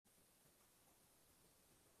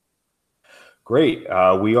Great.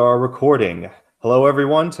 We are recording. Hello,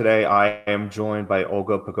 everyone. Today I am joined by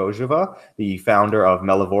Olga Pogozheva, the founder of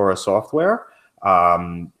Mellivora Software.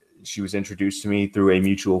 She was introduced to me through a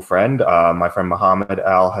mutual friend, my friend Mohammed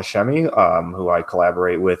Al-Hashemi, who I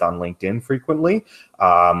collaborate with on LinkedIn frequently.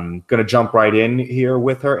 Going to jump right in here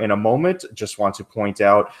with her in a moment. Just want to point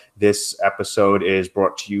out this episode is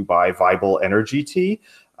brought to you by Viable Energy Tea,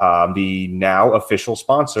 the now official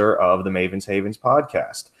sponsor of the Mavens Havens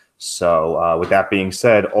podcast. So with that being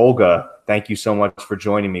said, Olga, thank you so much for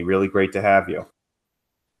joining me. Really great to have you.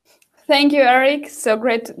 Thank you, Eric. So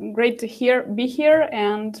great to be here.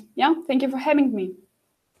 And yeah, thank you for having me.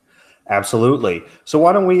 Absolutely. So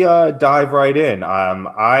why don't we dive right in?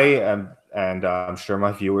 I am, and I'm sure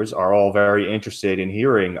my viewers are all very interested in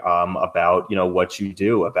hearing about what you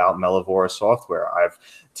do, about Mellivora Software. I've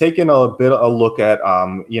taken a look at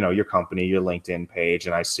your company, your LinkedIn page,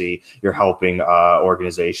 and I see you're helping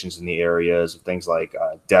organizations in the areas of things like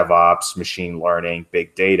DevOps, machine learning,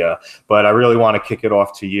 big data. But I really want to kick it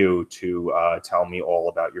off to you to tell me all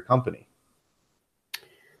about your company.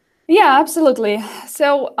 Yeah, absolutely.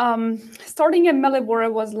 So starting at Mellivora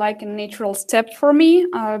was like a natural step for me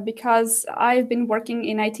because I've been working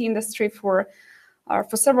in IT industry for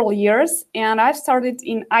several years, and I've started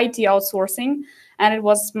in IT outsourcing, and it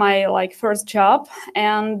was my first job,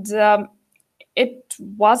 and it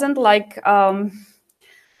wasn't like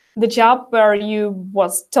the job where you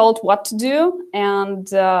was told what to do, and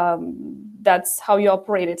that's how you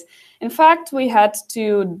operated. In fact, we had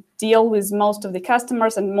to deal with most of the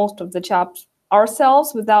customers and most of the jobs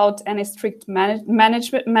ourselves without any strict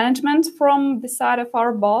management from the side of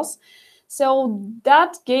our boss. So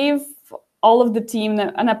that gave all of the team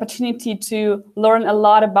an opportunity to learn a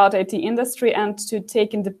lot about IT industry and to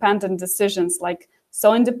take independent decisions, like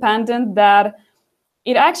so independent that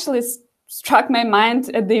it actually struck my mind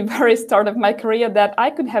at the very start of my career that I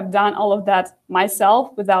could have done all of that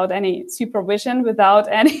myself without any supervision, without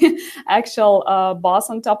any actual boss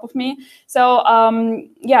on top of me. So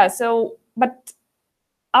but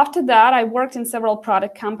after that, I worked in several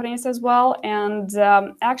product companies as well. And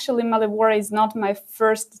actually, Mellivora is not my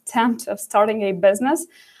first attempt of starting a business.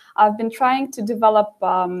 I've been trying to develop,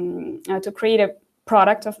 to create a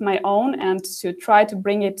product of my own and to try to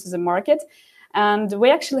bring it to the market. And we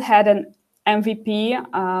actually had an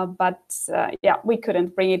MVP, but we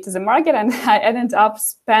couldn't bring it to the market, and I ended up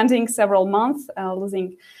spending several months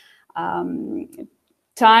losing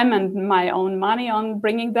time and my own money on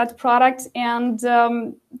bringing that product. And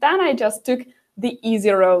then I just took the easy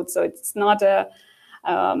road. So it's not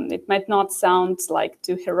it might not sound like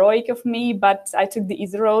too heroic of me, but I took the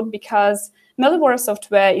easy road because Mellivora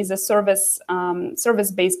Software is a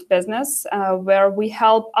service-based business where we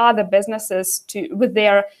help other businesses with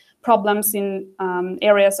their problems in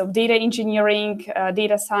areas of data engineering,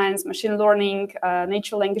 data science, machine learning,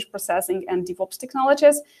 natural language processing, and DevOps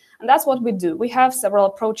technologies. And that's what we do. We have several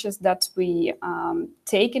approaches that we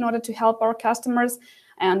take in order to help our customers.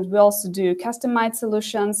 And we also do customized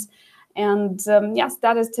solutions. And yes,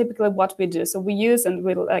 that is typically what we do. So we use and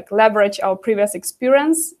we leverage our previous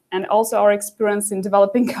experience and also our experience in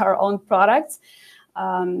developing our own products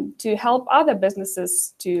to help other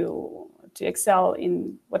businesses to excel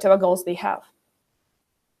in whatever goals they have.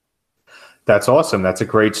 That's awesome. That's a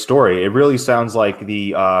great story. It really sounds like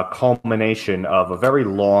the culmination of a very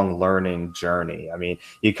long learning journey. I mean,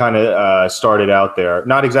 you kind of started out there,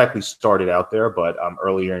 not exactly started out there, but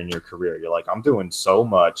earlier in your career, you're like, I'm doing so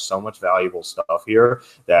much valuable stuff here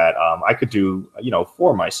that I could do,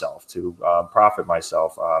 for myself to profit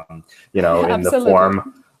myself, in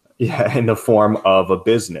the form of a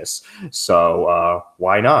business. So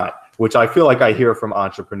why not? Which I feel like I hear from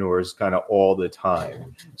entrepreneurs kind of all the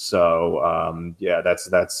time. So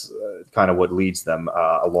that's kind of what leads them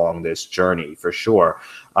along this journey for sure.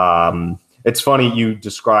 It's funny you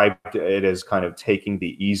described it as kind of taking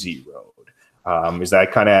the easy road. Is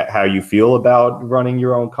that kind of how you feel about running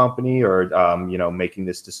your own company or making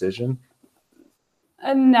this decision?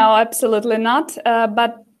 No, absolutely not.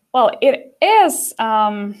 But well, it is.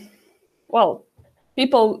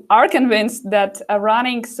 People are convinced that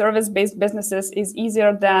running service-based businesses is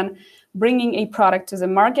easier than bringing a product to the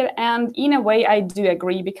market. And in a way, I do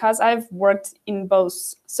agree because I've worked in both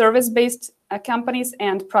service-based companies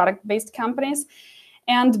and product-based companies.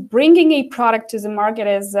 And bringing a product to the market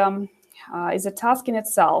is a task in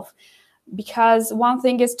itself because one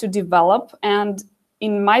thing is to develop and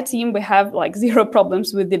in my team, we have like zero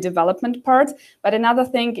problems with the development part. But another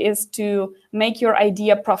thing is to make your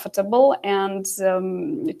idea profitable and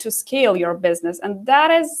to scale your business. And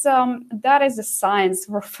that is a science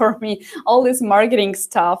for me. All this marketing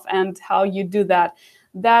stuff and how you do that,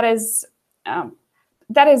 that is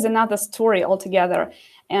another story altogether.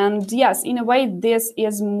 And yes, in a way, this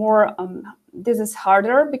is more, this is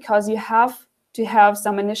harder because you have to have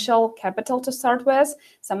some initial capital to start with,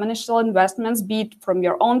 some initial investments, be it from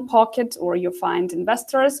your own pocket or you find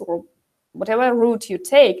investors or whatever route you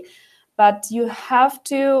take. But you have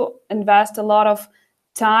to invest a lot of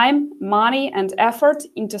time, money, and effort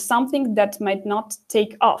into something that might not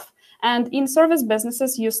take off. And in service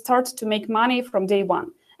businesses, you start to make money from day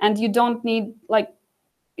one. And you don't need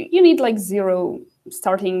you need zero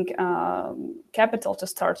starting capital to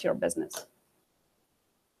start your business.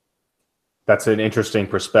 That's an interesting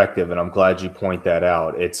perspective, and I'm glad you point that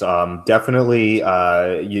out. It's definitely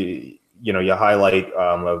you highlight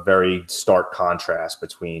a very stark contrast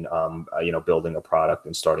between building a product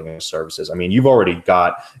and starting a services. I mean, you've already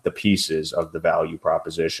got the pieces of the value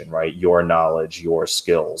proposition, right? Your knowledge, your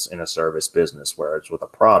skills in a service business, whereas with a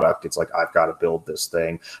product, it's like, I've got to build this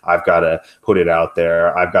thing. I've got to put it out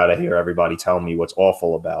there. I've got to hear everybody tell me what's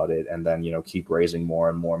awful about it. And then, keep raising more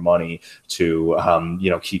and more money to,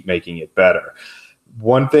 keep making it better.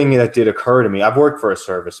 One thing that did occur to me, I've worked for a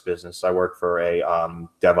service business. I work for a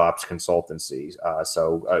DevOps consultancy,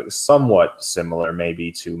 so somewhat similar maybe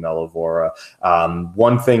to Mellivora.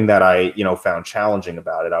 One thing that I found challenging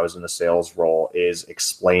about it, I was in a sales role, is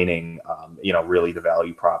explaining really the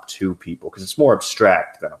value prop to people, because it's more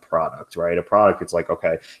abstract than a product, right? A product, it's like,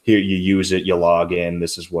 okay, here you use it, you log in,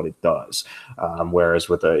 this is what it does. Whereas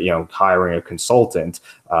with hiring a consultant,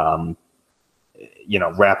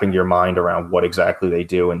 wrapping your mind around what exactly they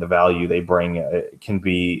do and the value they bring can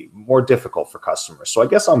be more difficult for customers. So I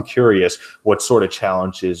guess I'm curious what sort of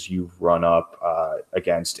challenges you've run up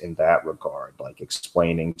against in that regard, like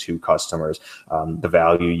explaining to customers the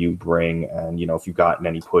value you bring, and if you've gotten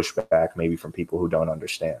any pushback maybe from people who don't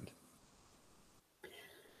understand.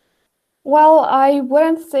 Well, I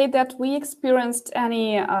wouldn't say that we experienced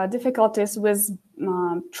any difficulties with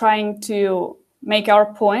trying to make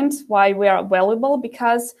our point why we are valuable,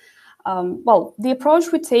 because the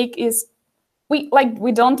approach we take is we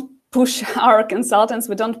don't push our consultants,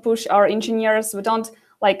 we don't push our engineers, we don't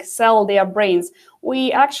sell their brains.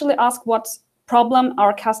 We actually ask what problem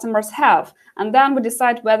our customers have, and then we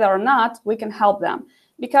decide whether or not we can help them.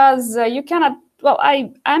 Because you cannot,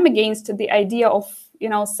 I'm against the idea of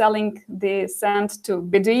selling the sand to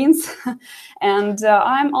Bedouins. And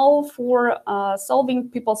I'm all for solving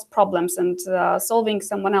people's problems and solving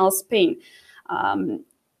someone else's pain.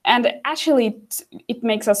 And actually, it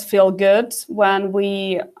makes us feel good when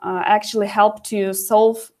we actually help to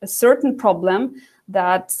solve a certain problem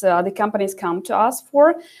that the companies come to us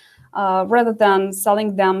for, rather than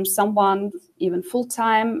selling them someone even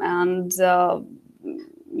full-time. And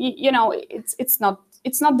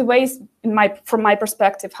it's not the way, from my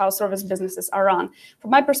perspective, how service businesses are run. From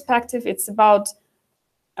my perspective, it's about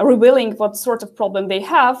revealing what sort of problem they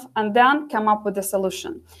have and then come up with a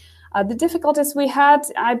solution. The difficulties we had,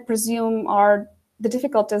 I presume, are the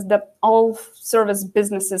difficulties that all service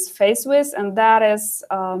businesses face with, and that is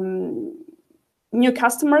new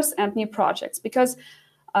customers and new projects. Because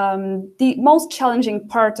the most challenging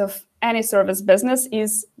part of any service business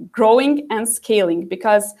is growing and scaling,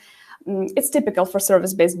 because it's typical for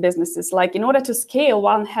service-based businesses. Like, in order to scale,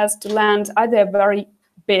 one has to land either a very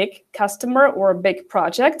big customer or a big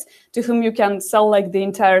project to whom you can sell the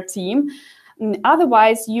entire team.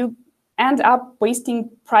 Otherwise, you end up wasting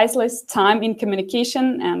priceless time in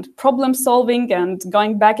communication and problem solving and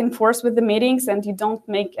going back and forth with the meetings, and you don't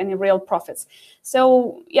make any real profits.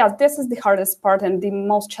 So yeah, this is the hardest part, and the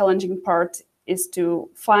most challenging part is to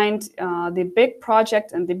find the big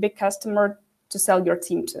project and the big customer to sell your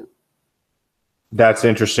team to. That's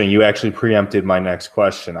interesting. You actually preempted my next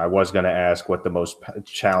question. I was going to ask what the most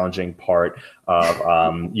challenging part of,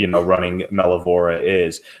 running Mellivora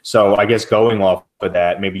is. So I guess going off of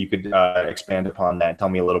that, maybe you could expand upon that and tell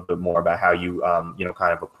me a little bit more about how you,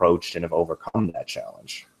 kind of approached and have overcome that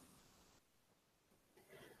challenge.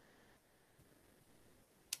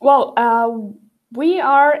 Well, we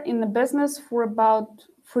are in the business for about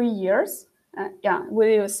 3 years.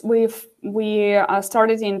 We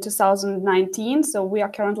started in 2019, so we are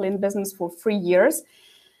currently in business for 3 years.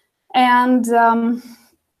 And the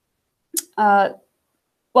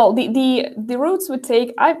routes we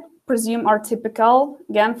take, I presume, are typical,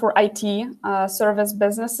 again, for IT service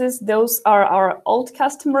businesses. Those are our old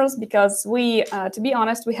customers, because we, to be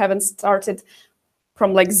honest, we haven't started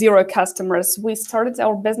from like 0 customers. We started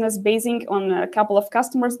our business basing on a couple of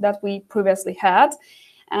customers that we previously had.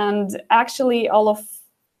 And actually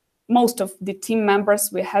most of the team members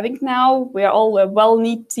we're having now, we are all a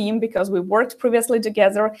well-knit team because we worked previously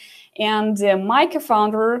together. And my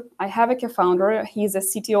co-founder, I have a co-founder, he's a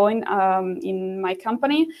CTO in my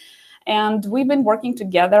company. And we've been working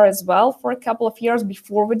together as well for a couple of years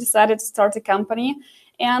before we decided to start a company.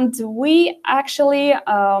 And we actually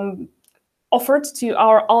offered to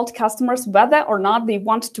our old customers whether or not they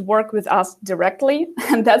want to work with us directly.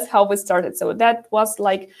 And that's how we started. So that was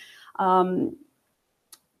like the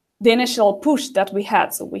initial push that we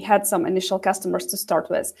had. So we had some initial customers to start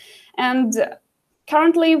with. And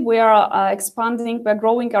currently we are expanding, we're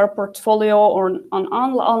growing our portfolio on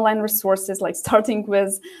online resources, like starting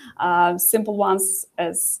with simple ones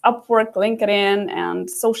as Upwork, LinkedIn, and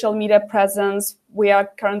social media presence. We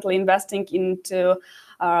are currently investing into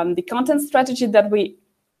the content strategy that we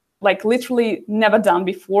like literally never done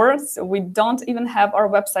before. So we don't even have our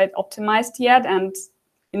website optimized yet. And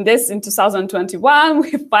in 2021,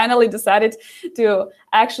 we finally decided to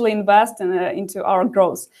actually invest into our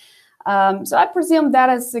growth. So I presume that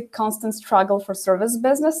is a constant struggle for service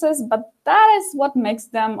businesses, but that is what makes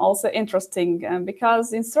them also interesting,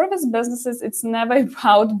 because in service businesses, it's never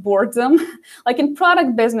about boredom. Like in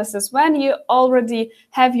product businesses, when you already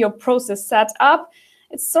have your process set up,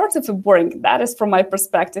 it's sort of boring. That is from my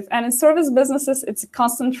perspective. And in service businesses, it's a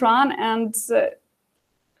constant run, and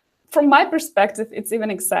from my perspective, it's even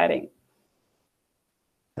exciting.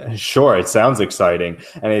 Sure, it sounds exciting,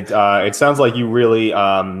 and it sounds like you really,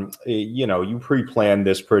 you pre-planned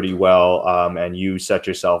this pretty well, and you set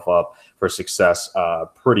yourself up for success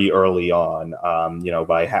pretty early on,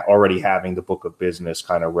 by already having the book of business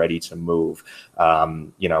kind of ready to move,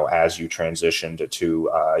 as you transitioned to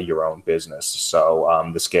your own business.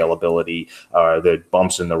 So the scalability, the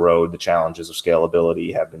bumps in the road, the challenges of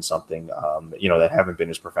scalability have been something, that haven't been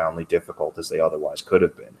as profoundly difficult as they otherwise could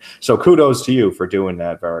have been. So kudos to you for doing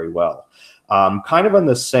that very well. Kind of on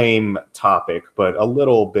the same topic, but a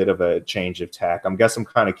little bit of a change of tack. I'm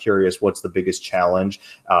kind of curious, what's the biggest challenge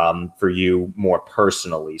for you more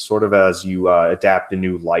personally, sort of as you adapt a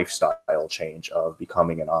new lifestyle change of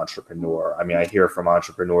becoming an entrepreneur? I mean, I hear from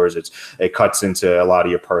entrepreneurs, it cuts into a lot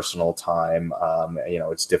of your personal time.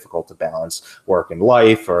 It's difficult to balance work and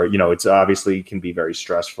life, or, it's obviously can be very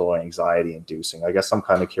stressful and anxiety inducing. I guess I'm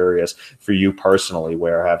kind of curious for you personally,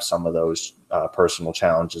 where have some of those personal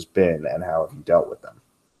challenges been, and how have you dealt with them?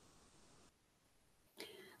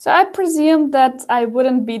 So I presume that I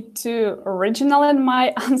wouldn't be too original in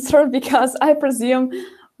my answer, because I presume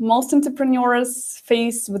most entrepreneurs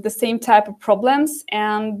face with the same type of problems.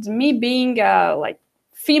 And me being a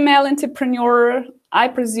female entrepreneur, I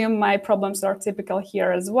presume my problems are typical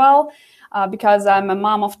here as well, because I'm a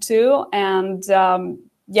mom of 2, and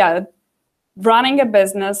running a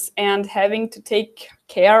business and having to take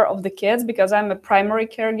care of the kids, because I'm a primary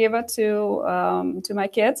caregiver to my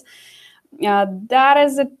kids. That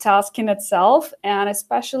is a task in itself, and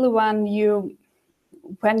especially when you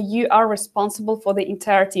are responsible for the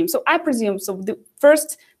entire team. So I presume, the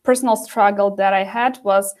first personal struggle that I had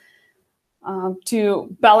was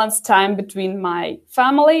to balance time between my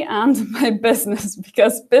family and my business,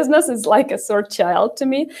 because business is like a third child to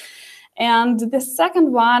me. And the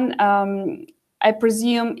second one, I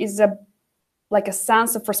presume, is a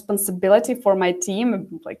sense of responsibility for my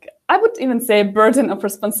team. I would even say a burden of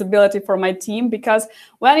responsibility for my team, because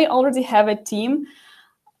when you already have a team,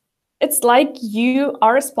 it's like you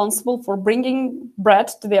are responsible for bringing bread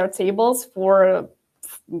to their tables, for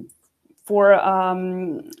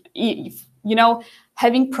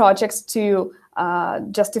having projects to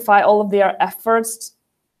justify all of their efforts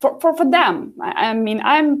for them. I mean,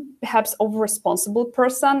 I'm perhaps over-responsible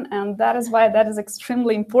person, and that is why that is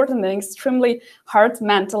extremely important and extremely hard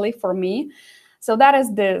mentally for me. So that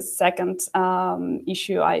is the second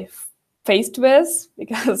issue I faced with,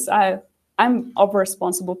 because I'm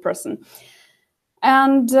over-responsible person.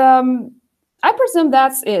 And I presume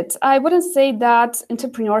that's it. I wouldn't say that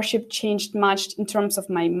entrepreneurship changed much in terms of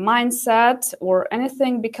my mindset or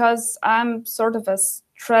anything, because I'm sort of a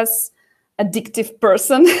stress addictive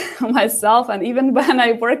person myself. And even when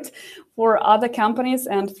I worked for other companies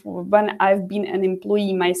and when I've been an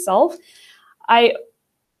employee myself, I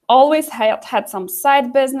always had some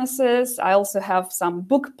side businesses. I also have some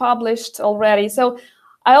book published already. So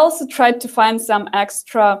I also tried to find some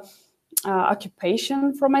extra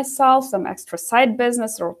occupation for myself, some extra side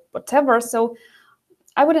business or whatever. So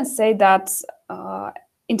I wouldn't say that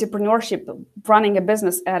entrepreneurship, running a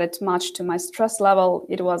business, added much to my stress level.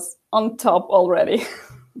 It was on top already.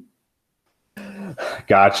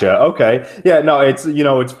 Gotcha. Okay. Yeah, no, it's,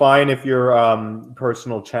 it's fine if your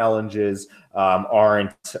personal challenges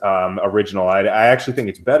aren't original. I actually think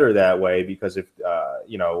it's better that way, because if,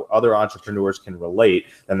 other entrepreneurs can relate,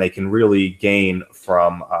 then they can really gain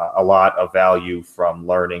from a lot of value from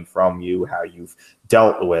learning from you, how you've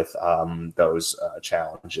dealt with those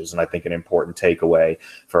challenges. And I think an important takeaway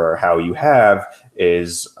for how you have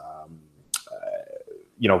is,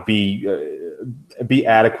 be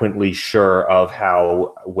adequately sure of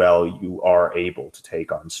how well you are able to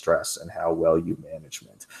take on stress and how well you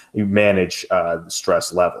manage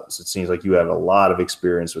stress levels. It seems like you have a lot of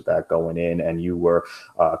experience with that going in, and you were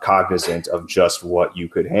cognizant of just what you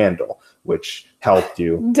could handle, which helped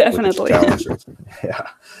you. Definitely. Yeah.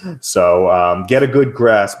 So get a good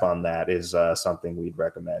grasp on that is something we'd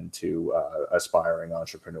recommend to aspiring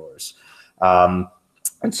entrepreneurs.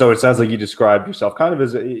 And so it sounds like you described yourself kind of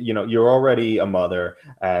as, you're already a mother,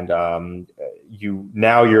 and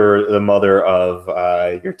you're the mother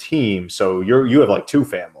of your team. So you have like two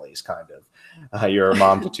families, kind of. You're a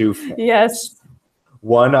mom to two families. Yes.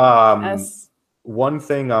 One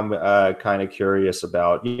thing I'm kind of curious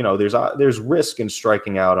about, there's risk in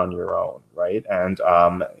striking out on your own, right? And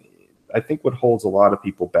I think what holds a lot of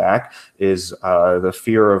people back is the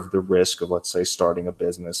fear of the risk of, let's say, starting a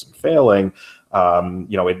business and failing.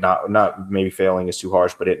 It not maybe failing is too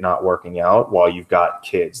harsh, but it not working out while you've got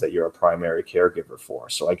kids that you're a primary caregiver for.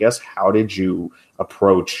 So I guess, how did you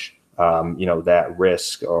approach that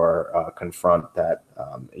risk, or confront that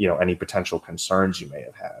any potential concerns you may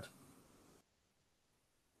have had?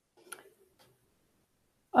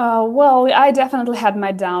 Well, I definitely had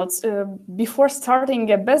my doubts. Before starting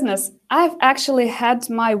a business, I've actually had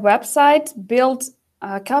my website built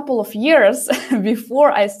a couple of years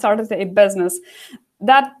before I started a business.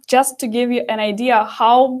 That just to give you an idea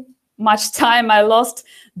how much time I lost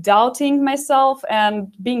doubting myself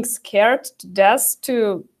and being scared to death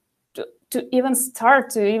to even start,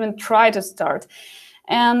 to even try to start.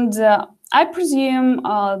 And I presume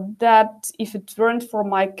that if it weren't for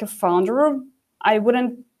my co-founder,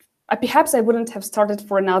 perhaps I wouldn't have started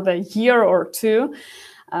for another year or two,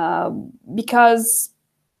 because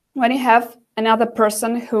when you have another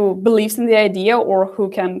person who believes in the idea, or who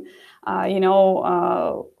can,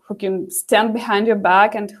 who can stand behind your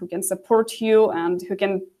back and who can support you and who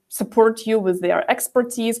can support you with their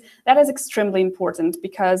expertise, that is extremely important,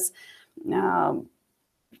 because you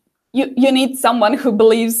need someone who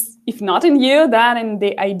believes, if not in you, then in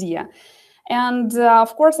the idea. And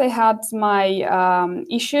of course, I had my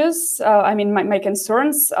issues, my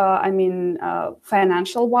concerns,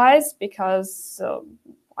 financial-wise, because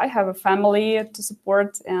I have a family to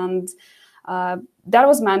support, and that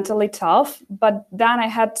was mentally tough. But then I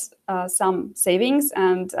had some savings,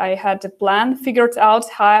 and I had a plan figured out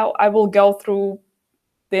how I will go through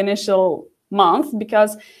the initial month,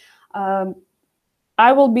 because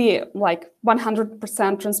I will be like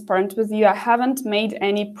 100% transparent with you. I haven't made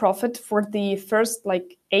any profit for the first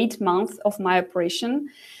 8 months of my operation.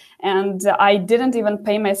 And I didn't even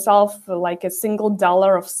pay myself like a single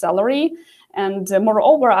dollar of salary. And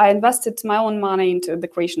moreover, I invested my own money into the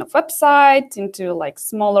creation of website, into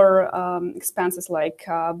smaller expenses, like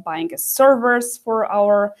buying servers for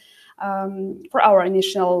our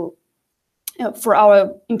initial, for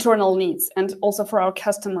our internal needs, and also for our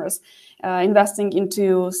customers. Investing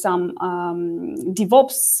into some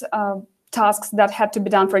DevOps tasks that had to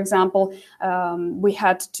be done. For example, we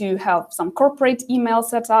had to have some corporate email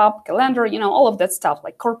set up, calendar, all of that stuff,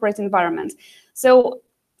 like corporate environment. So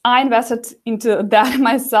I invested into that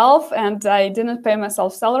myself, and I didn't pay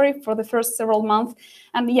myself salary for the first several months.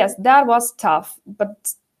 And yes, that was tough.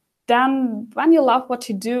 But then when you love what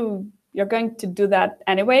you do, you're going to do that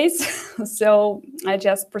anyways. So I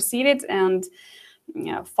just proceeded, and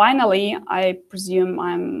finally, I presume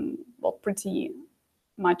I'm pretty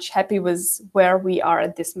much happy with where we are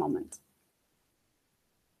at this moment.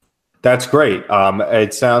 That's great.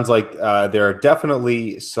 It sounds like there are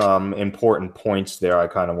definitely some important points there I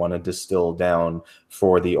kind of want to distill down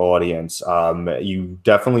for the audience. You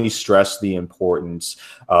definitely stress the importance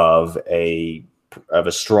of a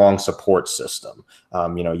strong support system.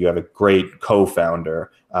 You have a great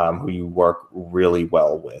co-founder who you work really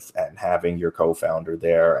well with, and having your co-founder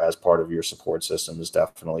there as part of your support system is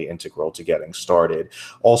definitely integral to getting started.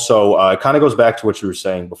 Also, it kind of goes back to what you were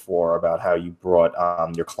saying before about how you brought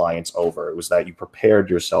your clients over. It was that you prepared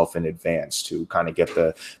yourself in advance to kind of get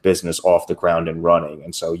the business off the ground and running.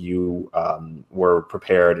 And so you were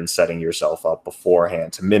prepared and setting yourself up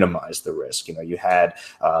beforehand to minimize the risk. You had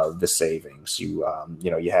the savings, you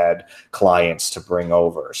had clients to bring bring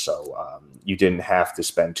over. So you didn't have to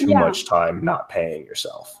spend too much time not paying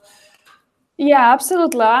yourself. Yeah,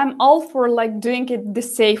 absolutely. I'm all for like doing it the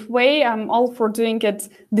safe way. I'm all for doing it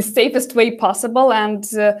the safest way possible. And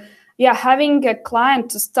yeah, having a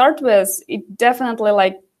client to start with, it definitely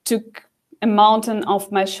like took a mountain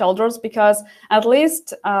off my shoulders, because at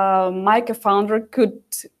least my co-founder could,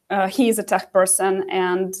 he is a tech person,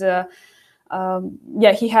 and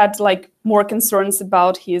yeah, he had like more concerns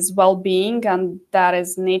about his well-being, and that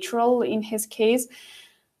is natural in his case.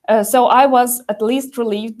 So I was at least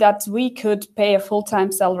relieved that we could pay a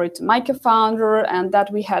full-time salary to my co-founder, and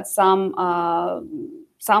that we had some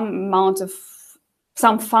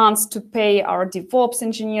funds to pay our DevOps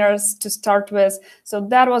engineers to start with. So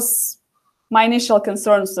that was my initial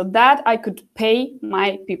concern, so that I could pay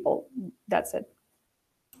my people. That's it.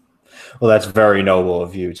 Well, that's very noble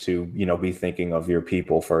of you to, be thinking of your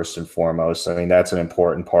people first and foremost. I mean, that's an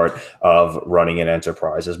important part of running an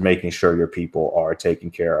enterprise, is making sure your people are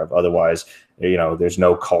taken care of. Otherwise, there's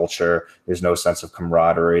no culture, there's no sense of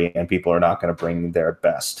camaraderie, and people are not going to bring their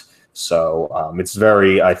best. So it's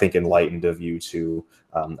very, I think, enlightened of you to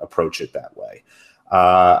approach it that way.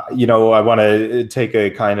 I want to take a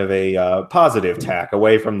kind of a positive tack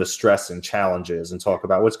away from the stress and challenges and talk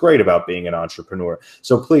about what's great about being an entrepreneur.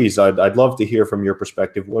 So please, I'd love to hear from your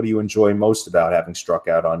perspective. What do you enjoy most about having struck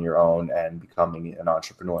out on your own and becoming an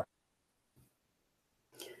entrepreneur?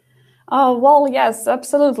 Well, yes,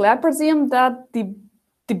 absolutely. I presume that the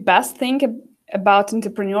best thing about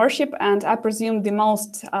entrepreneurship, and I presume the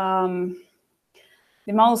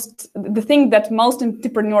thing that most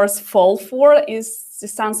entrepreneurs fall for, is the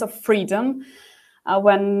sense of freedom,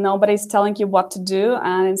 when nobody's telling you what to do,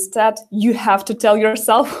 and instead you have to tell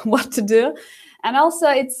yourself what to do. And also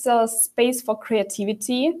it's a space for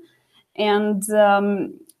creativity. And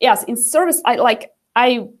yes, in service,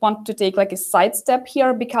 I want to take like a sidestep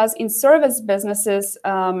here, because in service businesses,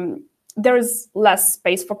 there is less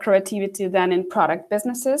space for creativity than in product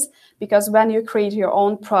businesses, because when you create your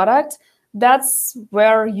own product, that's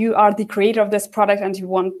where you are the creator of this product, and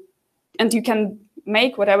you can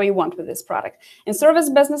make whatever you want with this product. In service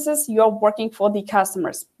businesses, you're working for the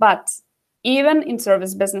customers. But even in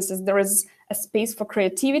service businesses, there is a space for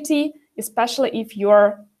creativity, especially if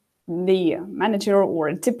you're the manager or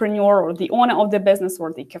entrepreneur or the owner of the business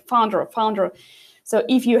or the co-founder or founder. So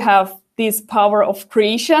if you have this power of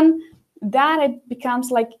creation, then it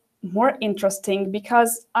becomes like more interesting,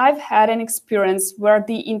 because I've had an experience where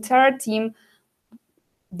the entire team,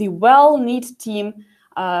 the well-knit team,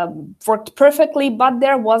 worked perfectly, but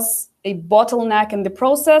there was a bottleneck in the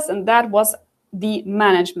process, and that was the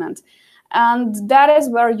management. And that is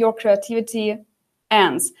where your creativity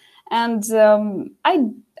ends. And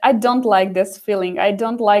I don't like this feeling. I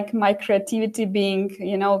don't like my creativity being,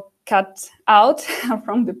 cut out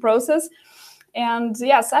from the process. And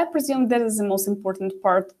yes, I presume that is the most important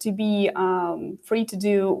part, to be free to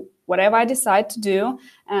do whatever I decide to do,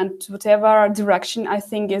 and whatever direction I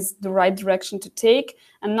think is the right direction to take,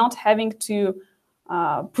 and not having to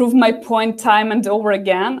prove my point time and over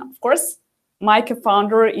again. Of course, my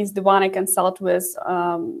co-founder is the one I consult with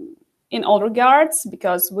in all regards,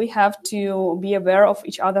 because we have to be aware of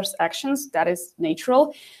each other's actions. That is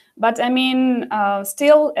natural. But I mean,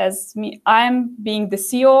 still, as me, I'm being the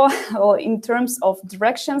CEO, or in terms of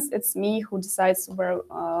directions, it's me who decides where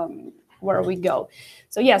we go.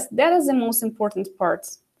 So yes, that is the most important part: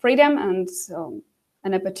 freedom and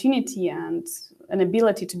an opportunity and an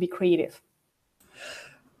ability to be creative.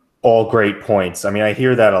 All great points. I mean, I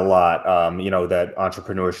hear that a lot, that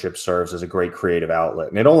entrepreneurship serves as a great creative outlet.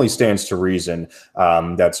 And it only stands to reason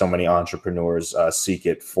that so many entrepreneurs seek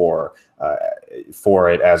it for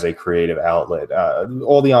it as a creative outlet.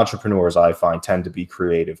 All the entrepreneurs I find tend to be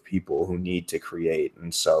creative people who need to create.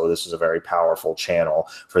 And so this is a very powerful channel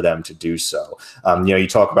for them to do so. You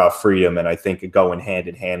talk about freedom, and I think going hand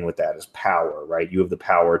in hand with that is power, right? You have the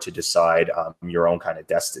power to decide your own kind of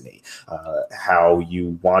destiny, how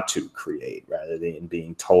you want to create, rather than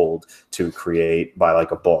being told to create by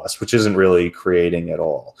like a boss, which isn't really creating at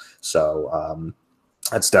all. So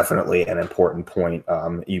that's definitely an important point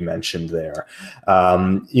you mentioned there.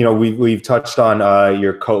 We've touched on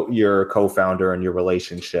your co-founder and your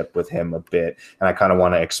relationship with him a bit, and I kind of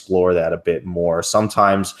want to explore that a bit more.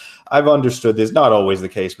 Sometimes I've understood this, not always the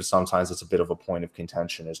case, but sometimes it's a bit of a point of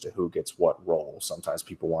contention as to who gets what role. Sometimes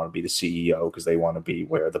people want to be the CEO because they want to be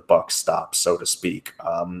where the buck stops, so to speak,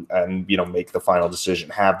 and make the final decision,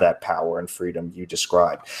 have that power and freedom you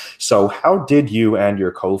described. So how did you and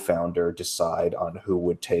your co-founder decide on who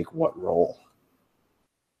would take what role?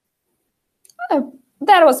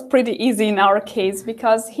 that was pretty easy in our case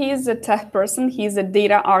because he's a tech person, he's a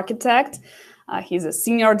data architect, he's a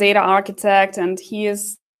senior data architect, and he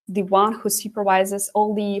is the one who supervises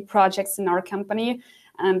all the projects in our company.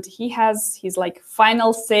 And he has his like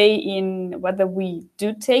final say in whether we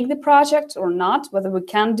do take the project or not, whether we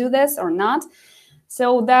can do this or not.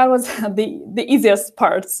 So that was the easiest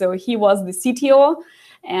part. So he was the CTO,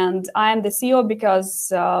 and I am the CEO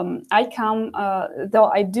because I come,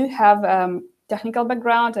 though I do have technical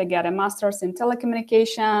background. I get a master's in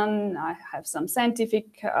telecommunication. I have some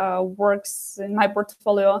scientific works in my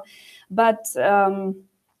portfolio, but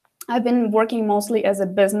I've been working mostly as a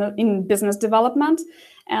business development,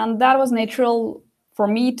 and that was natural for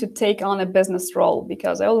me to take on a business role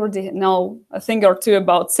because I already know a thing or two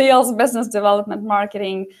about sales, business development,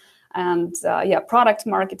 marketing, and product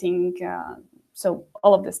marketing. So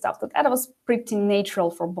all of this stuff. So that was pretty natural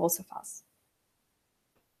for both of us.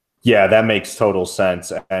 Yeah, that makes total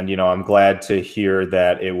sense. And, I'm glad to hear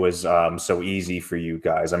that it was so easy for you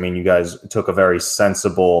guys. I mean, you guys took a very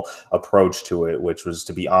sensible approach to it, which was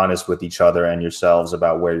to be honest with each other and yourselves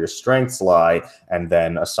about where your strengths lie and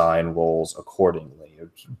then assign roles accordingly.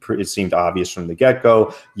 It seemed obvious from the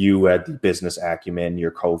get-go. You had the business acumen, your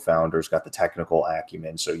co-founders got the technical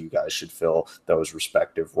acumen, so you guys should fill those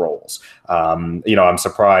respective roles. I'm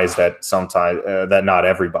surprised that sometimes that not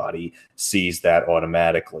everybody sees that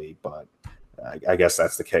automatically, but I guess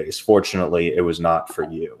that's the case. Fortunately, it was not for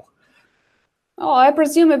you. Oh, I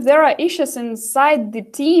presume if there are issues inside the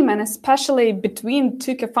team, and especially between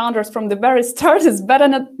two co-founders from the very start, it's better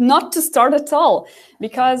not to start at all,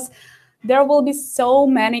 because there will be so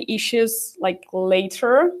many issues like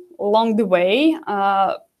later along the way.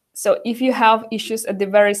 So if you have issues at the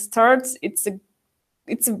very start, it's a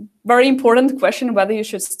very important question whether you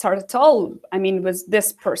should start at all. I mean, with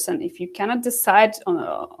this person, if you cannot decide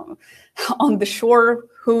on the shore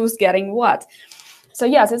who's getting what. So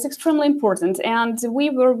yes, it's extremely important. And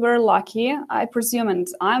we were very lucky, I presume, and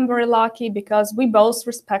I'm very lucky because we both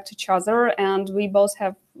respect each other and we both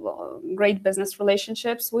have great business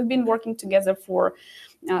relationships. We've been working together for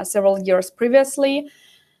several years previously,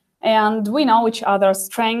 and we know each other's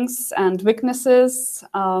strengths and weaknesses,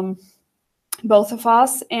 both of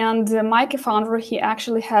us. And my co-founder, he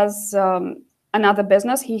actually has another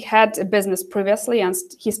business. He had a business previously, and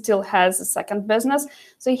he still has a second business.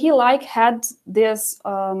 So he had this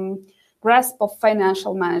grasp of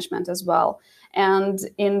financial management as well. And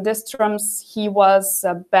in these terms, he was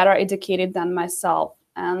better educated than myself.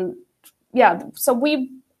 And yeah, so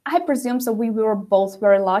I presume we were both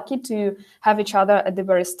very lucky to have each other at the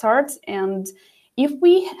very start. And if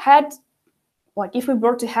we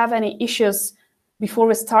were to have any issues before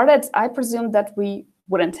we started, I presume that we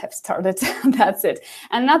wouldn't have started. That's it.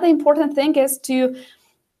 Another important thing is to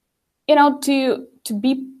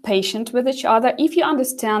be patient with each other. If you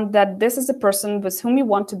understand that this is a person with whom you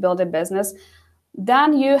want to build a business,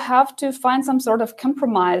 then you have to find some sort of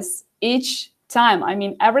compromise each time. I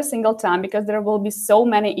mean, every single time, because there will be so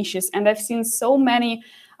many issues. And I've seen so many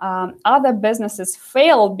other businesses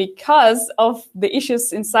fail because of the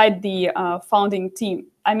issues inside the founding team.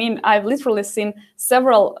 I mean, I've literally seen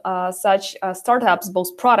several such startups,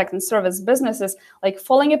 both product and service businesses, like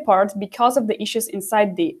falling apart because of the issues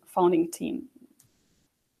inside the founding team.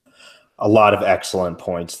 A lot of excellent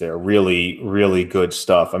points there. Really, really good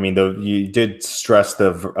stuff. I mean, you did stress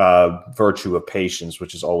the virtue of patience,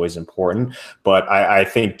 which is always important. But I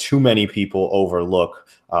think too many people overlook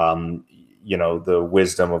the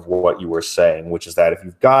wisdom of what you were saying, which is that if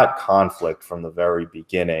you've got conflict from the very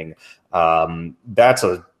beginning, that's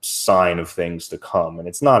a sign of things to come, and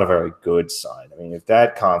it's not a very good sign. I mean, if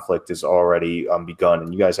that conflict is already begun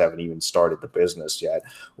and you guys haven't even started the business yet,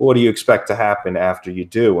 what do you expect to happen after you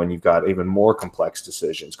do when you've got even more complex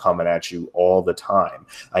decisions coming at you all the time?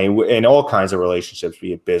 I mean, in all kinds of relationships,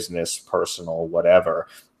 be it business, personal, whatever,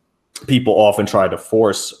 people often try to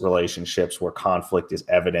force relationships where conflict is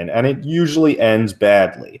evident, and it usually ends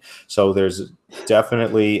badly. So there's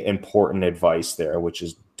definitely important advice there, which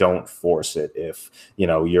is don't force it if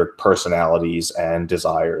your personalities and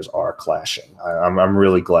desires are clashing. I'm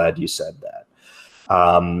really glad you said that.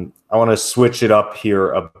 I want to switch it up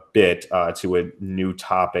here a bit to a new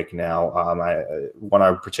topic now. One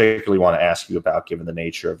I particularly want to ask you about, given the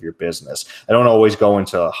nature of your business. I don't always go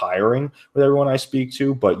into hiring with everyone I speak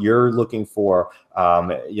to, but you're looking for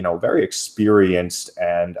very experienced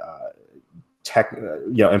and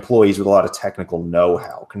employees with a lot of technical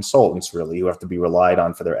know-how, consultants really, who have to be relied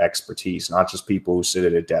on for their expertise, not just people who sit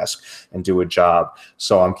at a desk and do a job.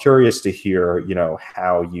 So I'm curious to hear,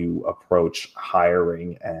 how you approach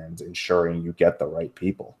hiring and ensuring you get the right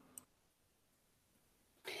people.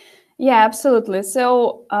 Yeah, absolutely.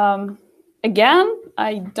 So again,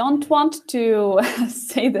 I don't want to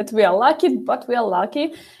say that we are lucky, but we are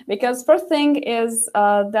lucky because first thing is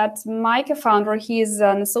that my co-founder, he is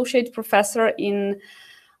an associate professor in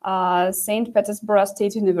St. Petersburg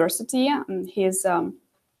State University. And he's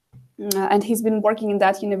been working in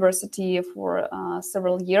that university for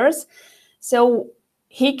several years. So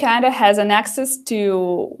he kind of has an access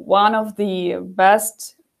to one of the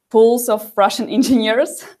best pools of Russian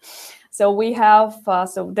engineers. So we have,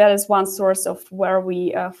 so that is one source of where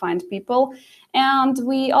we find people. And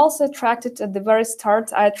we also attracted at the very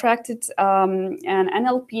start, I attracted an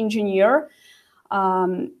NLP engineer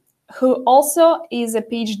who also is a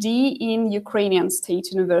PhD in Ukrainian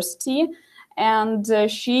State University. And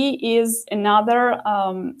she is another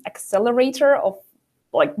accelerator of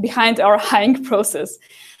like behind our hiring process.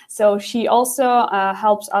 So she also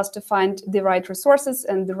helps us to find the right resources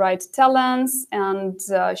and the right talents. And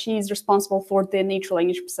she is responsible for the natural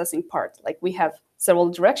language processing part. Like we have several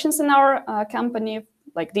directions in our company,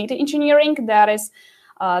 like data engineering, that is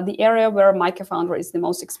the area where my co-founder is the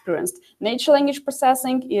most experienced. Natural language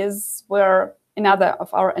processing is where another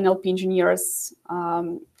of our NLP engineers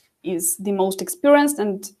is the most experienced,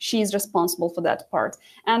 and she is responsible for that part,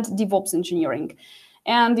 and DevOps engineering.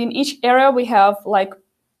 And in each area, we have like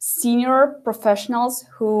senior professionals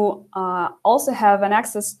who also have an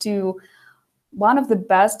access to one of the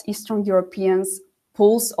best Eastern Europeans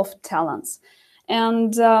pools of talents.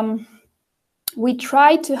 And we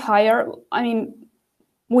try to hire, I mean,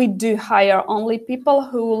 we do hire only people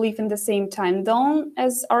who live in the same time zone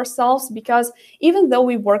as ourselves, because even though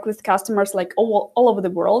we work with customers like all over the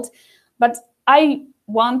world, but I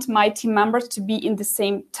want my team members to be in the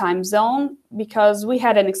same time zone, because we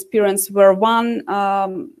had an experience where one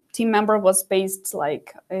team member was based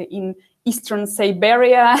like in Eastern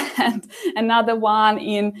Siberia, and another one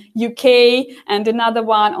in UK, and another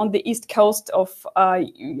one on the East Coast of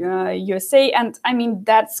USA. And I mean,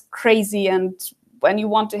 that's crazy. And when you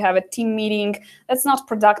want to have a team meeting, that's not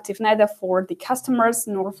productive, neither for the customers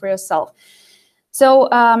nor for yourself. So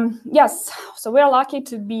yes, so we're lucky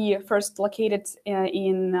to be first located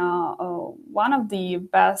in one of the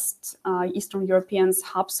best Eastern European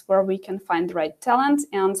hubs where we can find the right talent.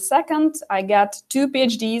 And second, I got 2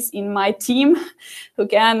 PhDs in my team who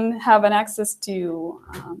can have an access to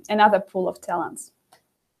another pool of talents.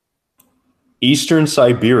 Eastern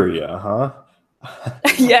Siberia, huh?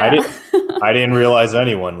 Yeah. I didn't realize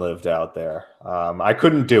anyone lived out there. I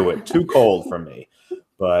couldn't do it. Too cold for me.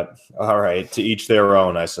 But all right, to each their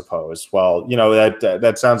own, I suppose. Well, you know,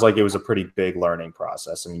 that sounds like it was a pretty big learning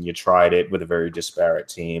process. I mean, you tried it with a very disparate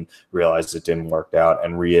team, realized it didn't work out,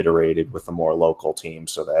 and reiterated with a more local team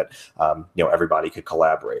so that you know, everybody could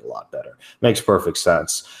collaborate a lot better. Makes perfect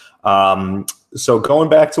sense. So going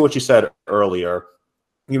back to what you said earlier,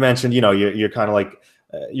 you mentioned, you know, you're kind of like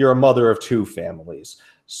you're a mother of 2 families.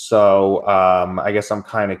 So I guess I'm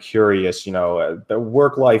kind of curious, you know, the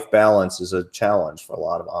work-life balance is a challenge for a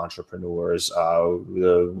lot of entrepreneurs.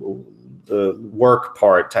 The work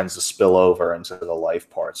part tends to spill over into the life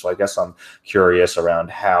part. So I guess I'm curious around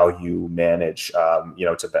how you manage, you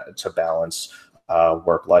know, to balance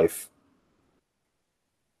work-life.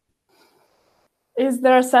 Is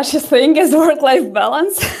there such a thing as work-life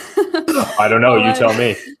balance? I don't know. You tell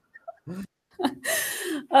me.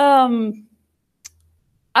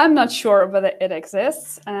 I'm not sure whether it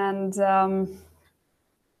exists, and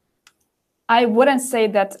I wouldn't say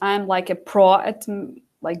that I'm like a pro at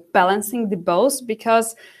like balancing the both,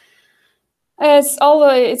 because it's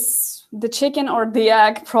the chicken or the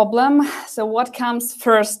egg problem. So what comes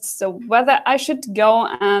first? So whether I should go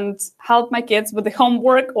and help my kids with the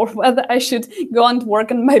homework, or whether I should go and work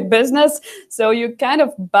on my business. So you kind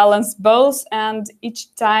of balance both, and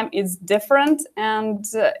each time is different, and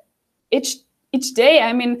each day,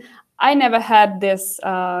 I mean, I never had this,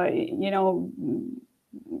 you know,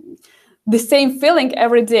 the same feeling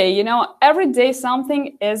every day. You know, every day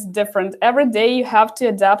something is different. Every day you have to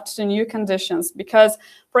adapt to new conditions, because,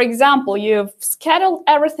 for example, you've scheduled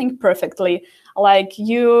everything perfectly. Like,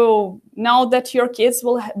 you know that your kids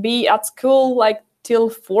will be at school like till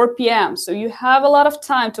 4 p.m. So you have a lot of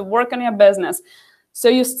time to work on your business. So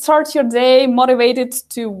you start your day motivated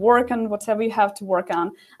to work on whatever you have to work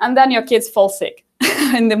on, and then your kids fall sick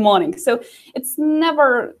in the morning. So it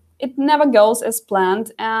never goes as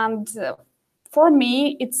planned. And for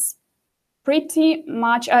me, it's pretty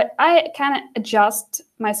much, I can adjust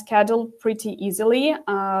my schedule pretty easily,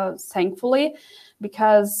 thankfully,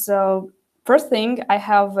 because first thing, I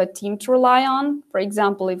have a team to rely on. For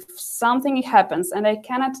example, if something happens and I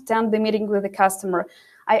cannot attend the meeting with the customer,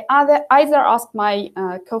 I either ask my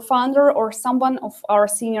co-founder or someone of our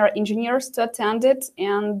senior engineers to attend it,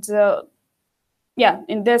 and so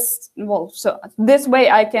this way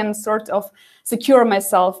I can sort of secure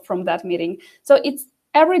myself from that meeting. So it's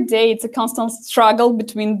every day, it's a constant struggle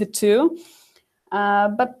between the two.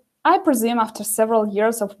 But I presume after several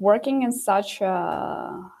years of working in such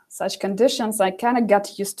conditions, I kind of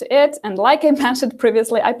got used to it. And like I mentioned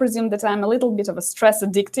previously, I presume that I'm a little bit of a stress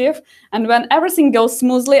addictive. And when everything goes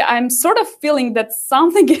smoothly, I'm sort of feeling that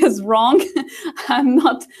something is wrong. I'm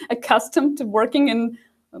not accustomed to working in,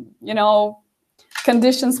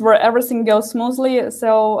 conditions where everything goes smoothly. So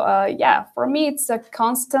for me, it's a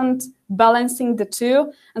constant balancing the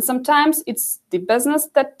two. And sometimes it's the business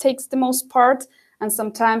that takes the most part, and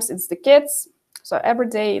sometimes it's the kids. So every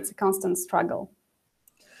day it's a constant struggle.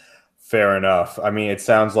 Fair enough. I mean, it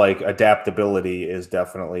sounds like adaptability is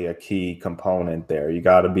definitely a key component there. You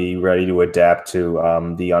got to be ready to adapt to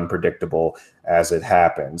the unpredictable as it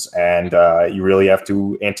happens. And you really have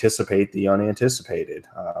to anticipate the unanticipated.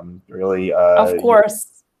 Of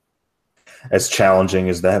course. As challenging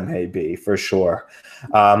as that may be, for sure.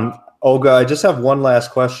 Olga, I just have one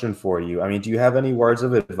last question for you. I mean, do you have any words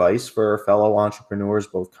of advice for fellow entrepreneurs,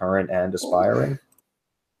 both current and aspiring?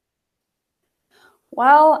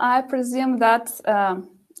 Well, I presume that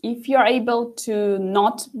if you're able to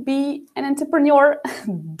not be an entrepreneur,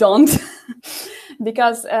 don't,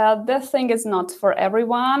 because this thing is not for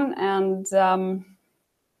everyone. And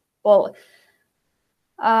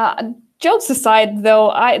jokes aside,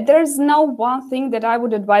 though, there's no one thing that I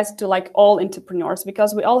would advise to like all entrepreneurs,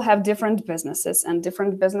 because we all have different businesses and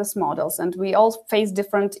different business models, and we all face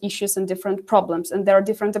different issues and different problems, and there are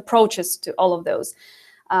different approaches to all of those.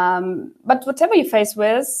 But whatever you face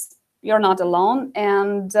with, you're not alone.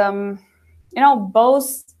 And,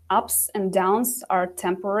 both ups and downs are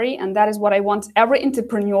temporary. And that is what I want every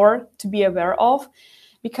entrepreneur to be aware of,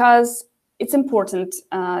 because it's important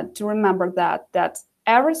to remember that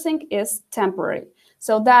everything is temporary.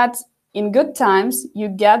 So that in good times, you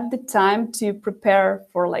get the time to prepare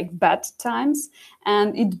for like bad times.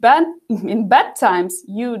 And in bad times,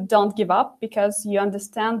 you don't give up, because you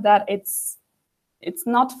understand that it's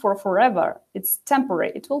not for forever. It's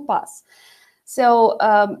temporary. It will pass. So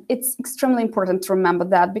it's extremely important to remember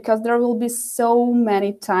that, because there will be so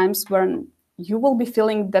many times when you will be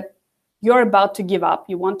feeling that you're about to give up.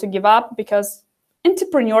 You want to give up because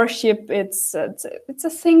entrepreneurship, it's a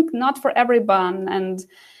thing not for everyone. And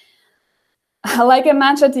like I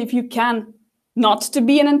mentioned, if you can not to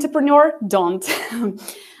be an entrepreneur, don't.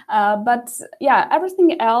 But yeah,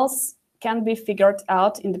 everything else can be figured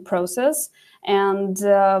out in the process. And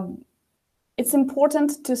it's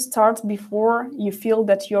important to start before you feel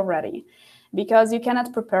that you're ready, because you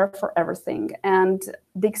cannot prepare for everything. And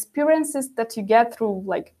the experiences that you get through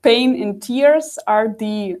like pain and tears are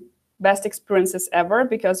the best experiences ever,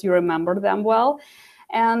 because you remember them well.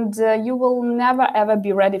 And you will never, ever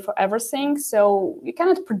be ready for everything. So you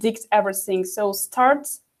cannot predict everything. So start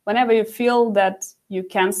whenever you feel that you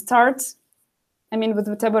can start. I mean, with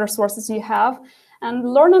whatever resources you have. And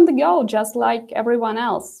learn on the go, just like everyone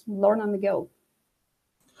else. Learn on the go.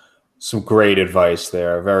 Some great advice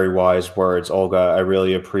there. Very wise words, Olga. I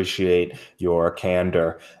really appreciate your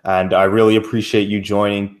candor. And I really appreciate you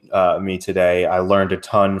joining me today. I learned a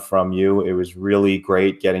ton from you. It was really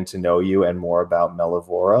great getting to know you and more about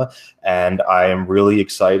Mellivora. And I am really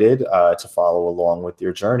excited to follow along with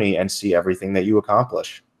your journey and see everything that you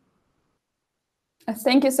accomplish.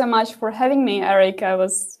 Thank you so much for having me, Eric. I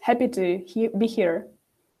was happy to be here.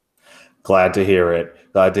 Glad to hear it.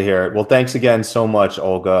 Glad to hear it. Well, thanks again so much,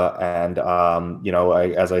 Olga. And,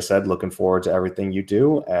 as I said, looking forward to everything you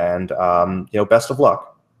do. And, best of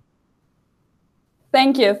luck.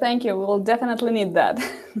 Thank you. Thank you. We'll definitely need that.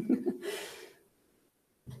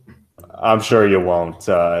 I'm sure you won't,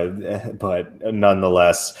 but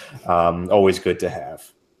nonetheless, always good to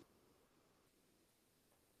have.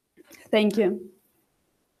 Thank you.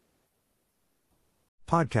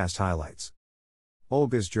 Podcast highlights.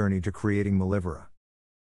 Olga's journey to creating Mellivora.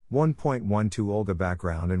 1.12 Olga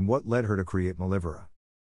background and what led her to create Mellivora.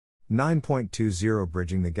 9.20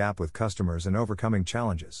 Bridging the gap with customers and overcoming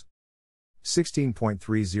challenges.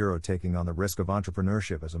 16.30 Taking on the risk of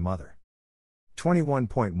entrepreneurship as a mother.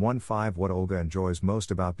 21.15 What Olga enjoys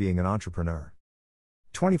most about being an entrepreneur.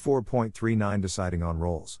 24.39 Deciding on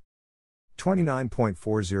roles.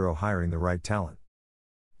 29.40 Hiring the right talent.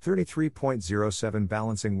 33.07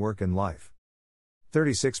 Balancing work and life.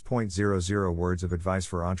 36.00 Words of advice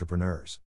for entrepreneurs.